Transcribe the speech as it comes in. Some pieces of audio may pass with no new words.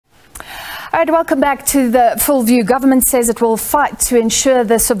All right, welcome back to the Full View. Government says it will fight to ensure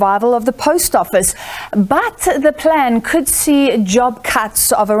the survival of the post office, but the plan could see job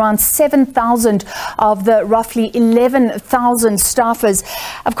cuts of around 7,000 of the roughly 11,000 staffers.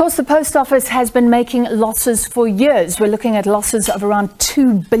 Of course, the post office has been making losses for years. We're looking at losses of around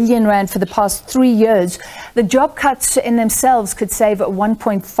 2 billion rand for the past 3 years. The job cuts in themselves could save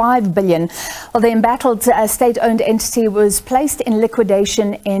 1.5 billion. Well, the embattled state-owned entity was placed in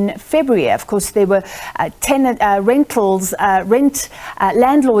liquidation in February. Of course, there were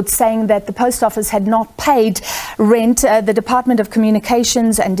landlords saying that the post office had not paid rent. The Department of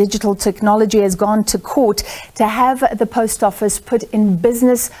Communications and Digital Technology has gone to court to have the post office put in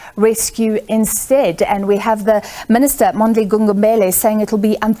business rescue instead. And we have the Minister, Mondli Gungubele, saying it'll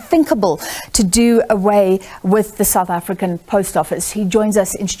be unthinkable to do away with the South African post office. He joins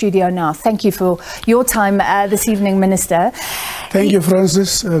us in studio now. Thank you for your time this evening, Minister. Thank you,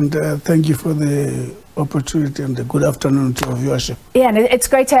 Francis, and thank you for the opportunity and the good afternoon to our viewership. Yeah, and it's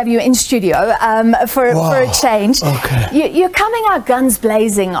great to have you in studio for a change. Okay. You're coming out guns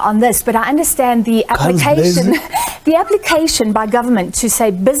blazing on this, but I understand the application by government to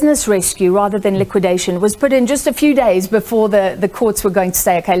say business rescue rather than liquidation was put in just a few days before the courts were going to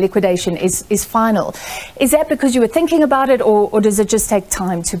say, okay, liquidation is final. Is that because you were thinking about it, or does it just take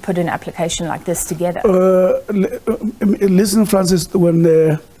time to put an application like this together? Listen, Francis, when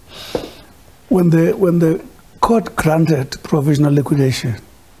the court granted provisional liquidation,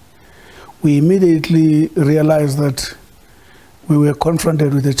 we immediately realized that we were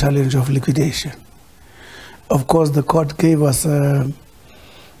confronted with the challenge of liquidation. Of course, the court gave us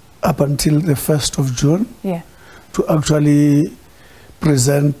up until the 1st of June to actually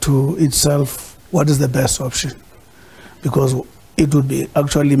present to itself what is the best option, because it would be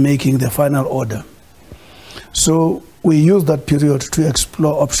actually making the final order. So we used that period to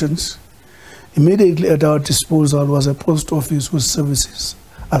explore options. Immediately at our disposal was a post office whose services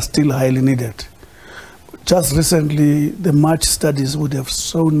are still highly needed. Just recently, the March studies would have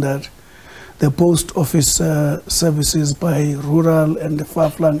shown that the post office services by rural and the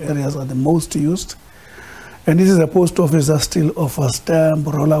far-flung areas are the most used. And this is a post office that still offers stamp,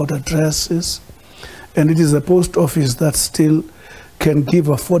 rollout addresses. And it is a post office that still can give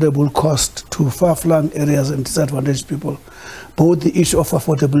affordable cost to far-flung areas and disadvantaged people, both the issue of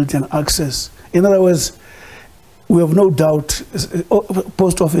affordability and access. In other words, we have no doubt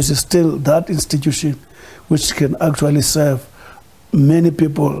post office is still that institution which can actually serve many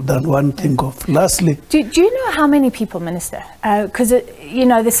people than one think of. Lastly, do you know how many people, Minister? Because you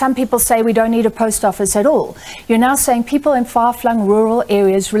know, there's some people say we don't need a post office at all. You're now saying people in far-flung rural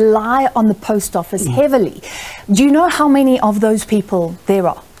areas rely on the post office heavily. Do you know how many of those people there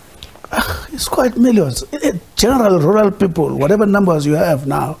are? It's quite millions. General rural people, whatever numbers you have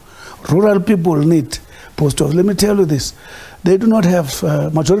now, rural people need post office. Let me tell you this. They do not have,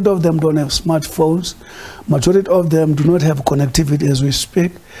 majority of them don't have smartphones. Majority of them do not have connectivity as we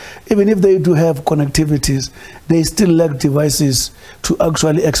speak. Even if they do have connectivities, they still lack devices to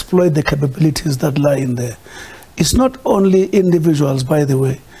actually exploit the capabilities that lie in there. It's not only individuals, by the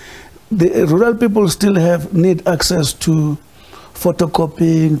way. The rural people still need access to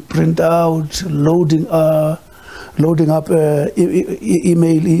photocopying, printout, loading up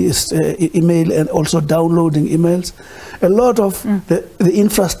email and also downloading emails. A lot of the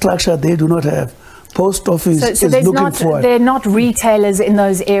infrastructure they do not have. Post office is looking for it. There are not retailers in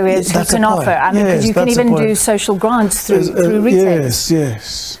those areas who can offer. I mean, because you can even do social grants through retailers.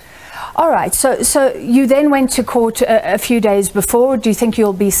 Yes. All right. So you then went to court a few days before. Do you think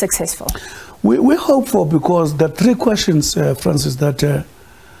you'll be successful? We hope for, because the 3 questions, Francis, that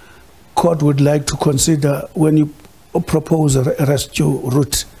court would like to consider when you propose a rescue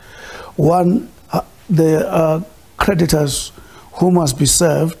route. One, there are creditors who must be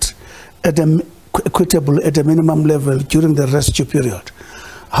served at equitable at a minimum level during the rescue period.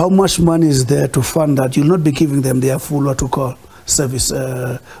 How much money is there to fund that? You'll not be giving them their full what to call service.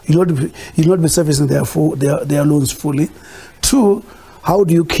 You'll not be servicing their loans fully. 2, how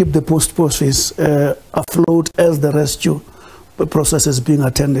do you keep the post office afloat as the rescue process is being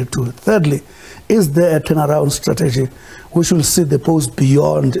attended to? Thirdly, is there a turnaround strategy which will see the post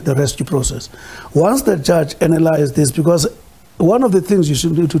beyond the rescue process? Once the judge analyzes this, because one of the things you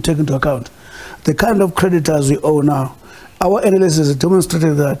should need to take into account, the kind of creditors we owe now, our analysis has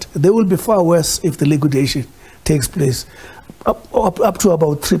demonstrated that they will be far worse if the liquidation takes place, up to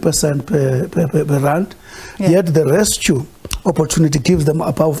about 3% per rand. Yet the rescue opportunity gives them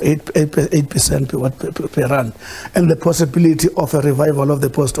above 8% per rand, and the possibility of a revival of the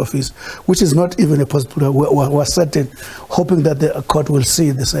post office, which is not even a possibility. We're certain, hoping that the court will see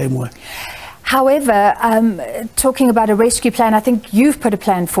it the same way. However, talking about a rescue plan, I think you've put a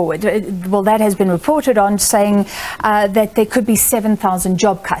plan forward. Well, that has been reported on, saying that there could be 7,000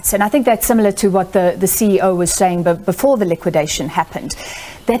 job cuts. And I think that's similar to what the CEO was saying before the liquidation happened,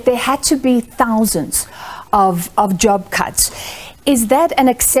 that there had to be thousands of job cuts. Is that an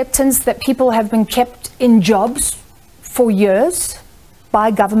acceptance that people have been kept in jobs for years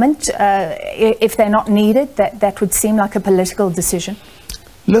by government? If they're not needed, that would seem like a political decision.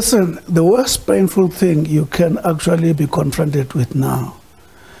 Listen, the worst painful thing you can actually be confronted with now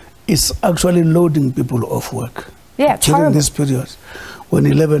is actually loading people off work. Yeah, during this period, when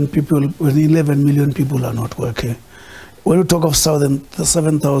 11 million people are not working. When we talk of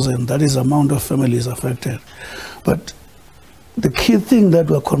 7,000, that is the amount of families affected. But the key thing that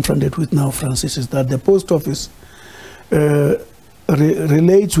we're confronted with now, Francis, is that the post office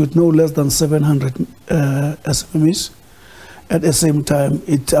relates with no less than 700 SMEs. At the same time,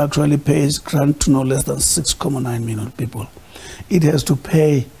 it actually pays grant to no less than 6.9 million people. It has to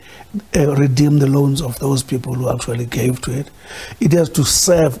pay, redeem the loans of those people who actually gave to it. It has to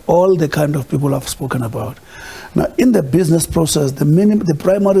serve all the kind of people I've spoken about. Now, in the business process, the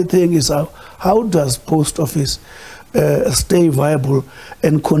primary thing is how does post office stay viable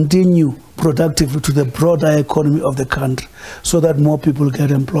and continue productively to the broader economy of the country so that more people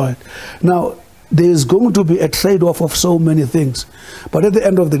get employed. Now, there is going to be a trade-off of so many things. But at the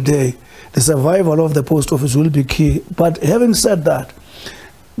end of the day, the survival of the post office will be key. But having said that,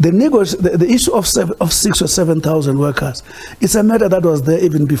 the issue of 6,000 or 7,000 workers, it's a matter that was there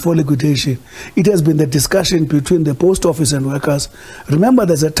even before liquidation. It has been the discussion between the post office and workers. Remember,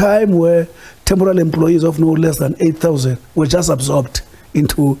 there's a time where temporary employees of no less than 8,000 were just absorbed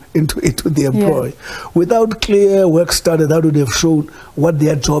into the employee. Yeah. Without clear work study that would have shown what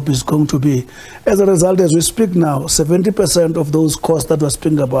their job is going to be. As a result, as we speak now, 70% of those costs that we're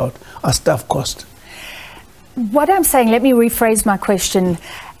speaking about are staff costs. What I'm saying, let me rephrase my question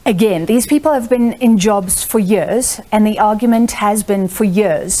again. These people have been in jobs for years, and the argument has been for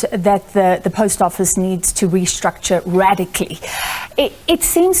years that the post office needs to restructure radically. It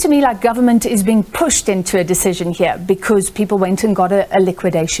seems to me like government is being pushed into a decision here because people went and got a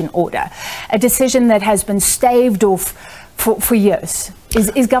liquidation order, a decision that has been staved off for years.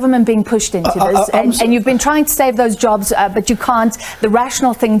 Is government being pushed into this? And you've been trying to save those jobs, but you can't. The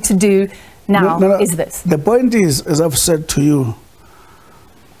rational thing to do now is this. The point is, as I've said to you,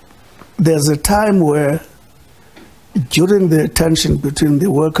 there's a time where during the tension between the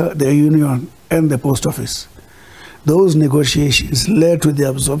worker, the union, and the post office, those negotiations led to the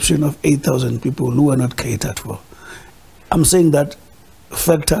absorption of 8,000 people who were not catered for. I'm saying that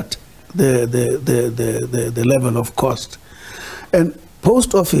factored the level of cost. And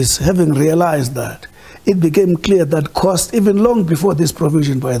post office, having realized that, it became clear that costs, even long before this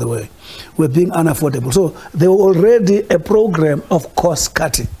provision, by the way, were being unaffordable. So there were already a program of cost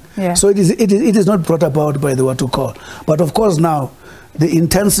cutting. Yeah. So it is not brought about by the what to call. But of course now, the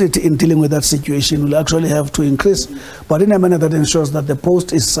intensity in dealing with that situation will actually have to increase, but in a manner that ensures that the post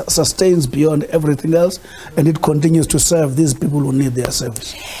sustains beyond everything else, and it continues to serve these people who need their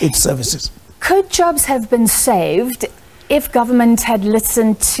its services. Could jobs have been saved if government had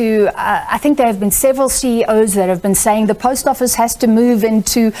listened to, I think there have been several CEOs that have been saying the post office has to move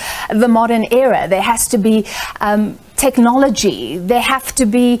into the modern era. There has to be technology. There have to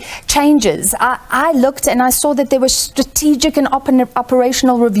be changes. I looked and I saw that there were strategic and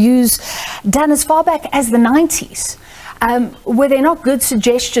operational reviews done as far back as the 90s. Were there not good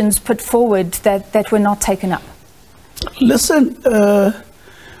suggestions put forward that were not taken up? Listen,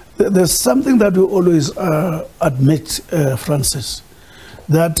 there's something that we always admit, Francis,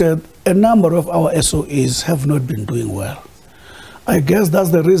 that a number of our SOEs have not been doing well. I guess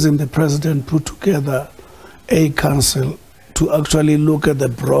that's the reason the president put together a council to actually look at the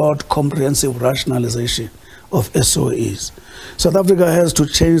broad, comprehensive rationalization of SOEs. South Africa has to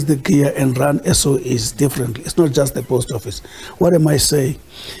change the gear and run SOEs differently. It's not just the post office. What am I saying?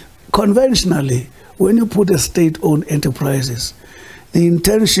 Conventionally, when you put a state-owned enterprises, the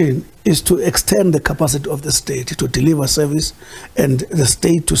intention is to extend the capacity of the state to deliver service and the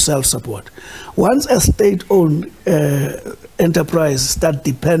state to self-support. Once a state-owned enterprise starts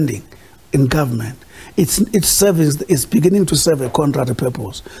depending in government, its service is beginning to serve a contrary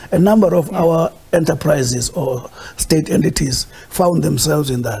purpose. A number of our enterprises or state entities found themselves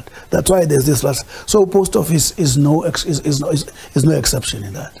in that. That's why there's this last. So post office is no exception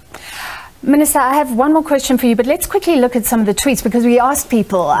in that. Minister, I have one more question for you, but let's quickly look at some of the tweets, because we asked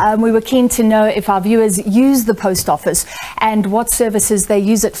people, we were keen to know if our viewers use the post office and what services they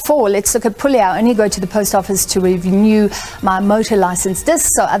use it for. Let's look at Pule. I only go to the post office to renew my motor license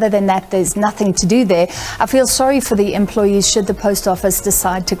disc, so other than that, there's nothing to do there. I feel sorry for the employees should the post office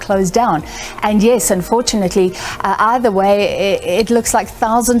decide to close down. And yes, unfortunately, either way, it looks like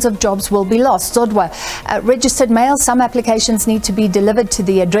thousands of jobs will be lost. Zodwa, registered mail, some applications need to be delivered to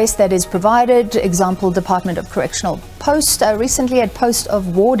the address that is provided. Example, Department of Correctional Post, recently had Post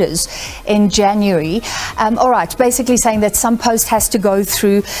of Warders in January. All right, basically saying that some post has to go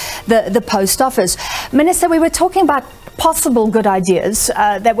through the post office. Minister, we were talking about possible good ideas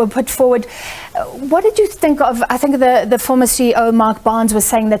that were put forward. What did you think of, I think the former CEO, Mark Barnes, was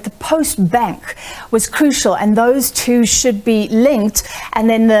saying that the post bank was crucial and those two should be linked, and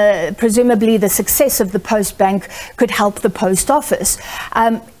then presumably the success of the post bank could help the post office.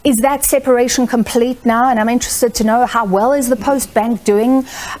 Is that separation complete now? And I'm interested to know, how well is the post bank doing?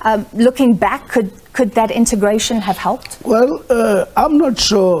 Looking back, could that integration have helped? Well, I'm not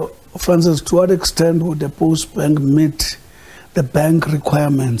sure, Francis, to what extent would the post bank meet the bank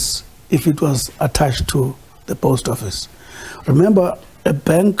requirements if it was attached to the post office. Remember, a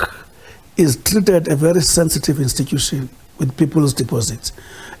bank is treated a very sensitive institution with people's deposits,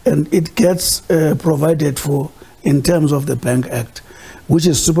 and it gets provided for in terms of the Bank Act, which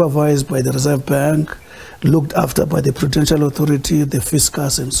is supervised by the Reserve Bank, looked after by the Prudential Authority, the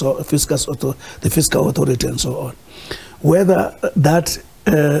Fiscus, and the Fiscal Authority, and so on. Whether that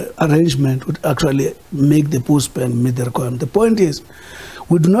arrangement would actually make the post bank meet the requirement. The point is,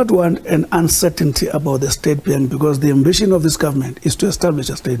 we do not want an uncertainty about the state bank, because the ambition of this government is to establish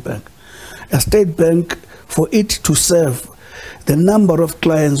a state bank. A state bank, for it to serve the number of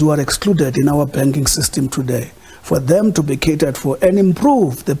clients who are excluded in our banking system today, for them to be catered for and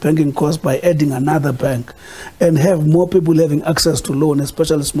improve the banking cost by adding another bank and have more people having access to loan,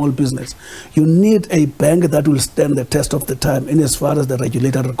 especially small business. You need a bank that will stand the test of the time in as far as the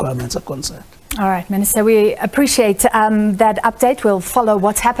regulatory requirements are concerned. All right, Minister, we appreciate that update. We'll follow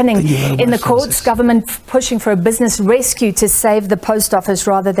what's happening in the courts. Francis. Government pushing for a business rescue to save the post office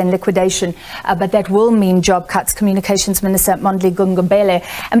rather than liquidation, but that will mean job cuts. Communications Minister Mondli Gungubele.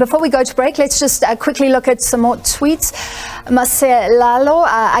 And before we go to break, let's just quickly look at some more tweets. Maselalo,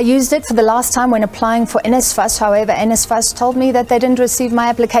 I used it for the last time when applying for NSFAS. However, NSFAS told me that they didn't receive my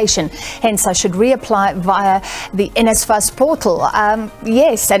application. Hence, I should reapply via the NSFAS portal.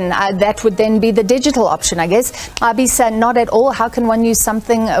 Yes, and that would then be the digital option, I guess. SABC, not at all. How can one use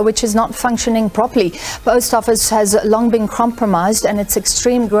something which is not functioning properly? Post office has long been compromised, and its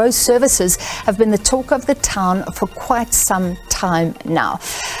extreme gross services have been the talk of the town for quite some time now.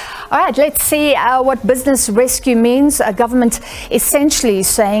 All right, let's see what business rescue means. Government essentially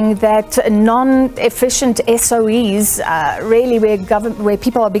saying that non-efficient SOEs, really where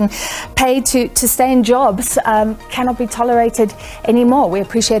people are being paid to stay in jobs, cannot be tolerated anymore. We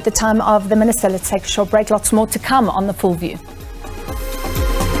appreciate the time of the Minister. Let's take a short break. Lots more to come on The Full View.